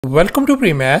Welcome to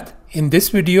PreMath. In this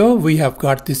video, we have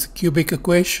got this cubic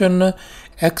equation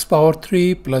x power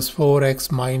 3 plus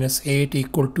 4x minus 8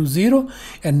 equal to 0.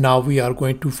 And now we are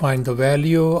going to find the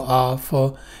value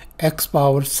of x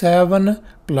power 7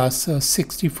 plus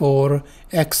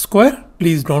 64x square.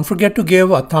 Please don't forget to give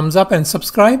a thumbs up and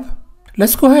subscribe.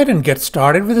 Let's go ahead and get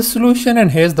started with the solution,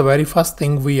 and here's the very first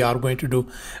thing we are going to do.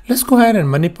 Let's go ahead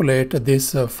and manipulate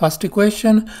this first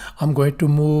equation. I'm going to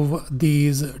move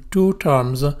these two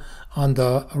terms on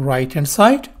the right hand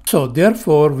side. So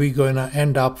therefore we're going to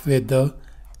end up with the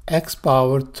x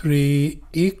power 3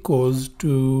 equals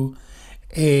to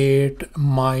 8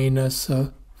 minus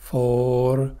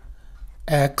 4x.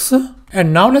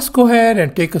 And now let's go ahead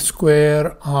and take a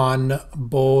square on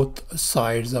both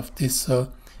sides of this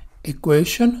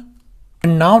equation.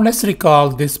 And now let's recall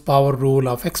this power rule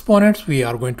of exponents. We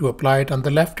are going to apply it on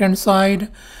the left hand side.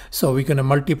 So we're going to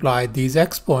multiply these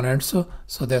exponents.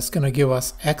 So that's going to give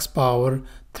us x power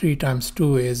 3 times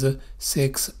 2 is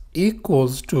 6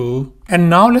 equals to.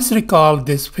 And now let's recall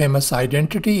this famous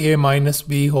identity. A minus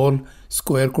b whole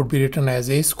square could be written as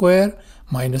a square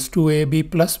minus 2ab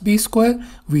plus b square.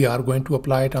 We are going to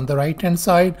apply it on the right hand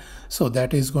side. So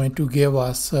that is going to give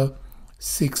us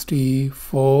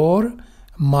 64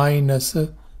 minus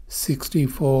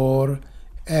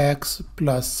 64x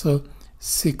plus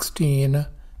 16x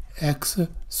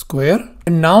square.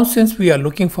 And now since we are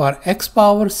looking for x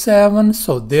power 7,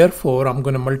 so therefore I'm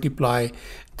going to multiply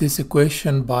this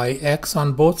equation by x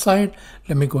on both sides.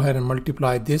 Let me go ahead and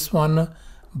multiply this one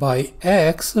by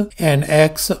x and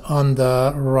x on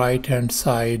the right hand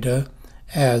side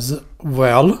as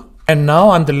well. And now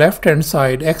on the left hand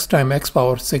side, x times x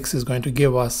power 6 is going to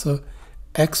give us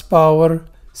x power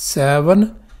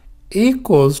 7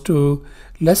 equals to,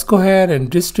 let's go ahead and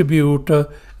distribute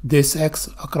this x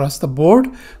across the board.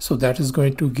 So that is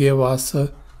going to give us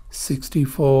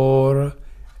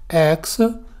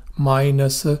 64x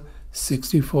minus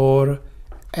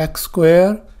 64x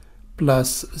square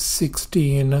plus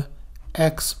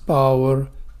 16x power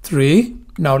 3.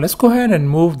 Now let's go ahead and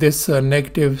move this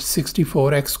negative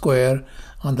 64x square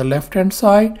on the left hand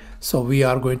side. So we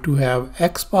are going to have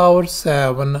x power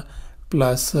 7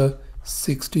 plus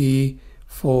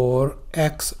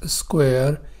 64x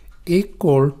square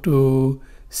equal to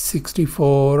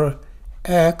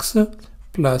 64x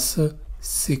plus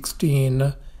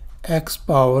 16x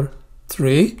power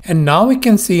 3. And now we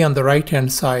can see on the right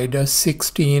hand side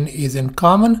 16 is in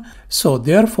common. So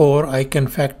therefore I can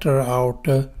factor out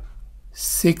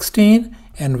 16,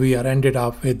 and we are ended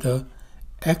up with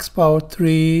x power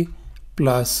 3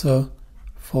 plus 4x.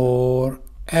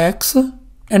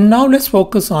 And now let's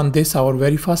focus on this, our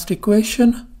very first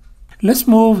equation. Let's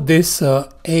move this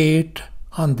 8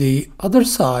 on the other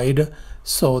side.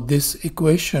 So this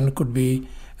equation could be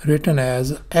written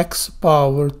as x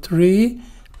power 3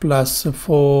 plus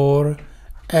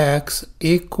 4x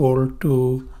equal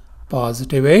to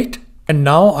positive 8. And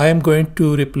now I am going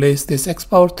to replace this x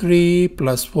power 3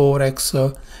 plus 4x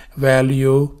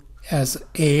value as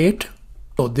 8.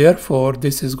 So therefore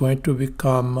this is going to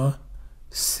become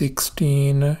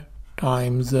 16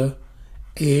 times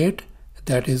 8.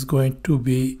 That is going to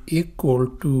be equal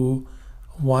to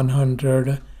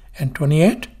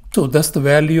 128. So thus the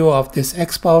value of this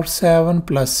x power 7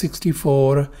 plus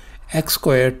 64x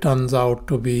squared turns out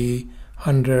to be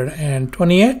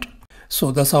 128. So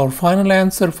thus our final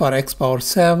answer for x power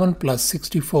 7 plus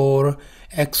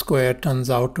 64x squared turns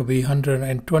out to be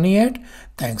 128.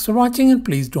 Thanks for watching, and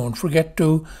please don't forget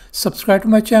to subscribe to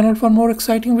my channel for more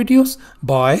exciting videos.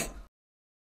 Bye.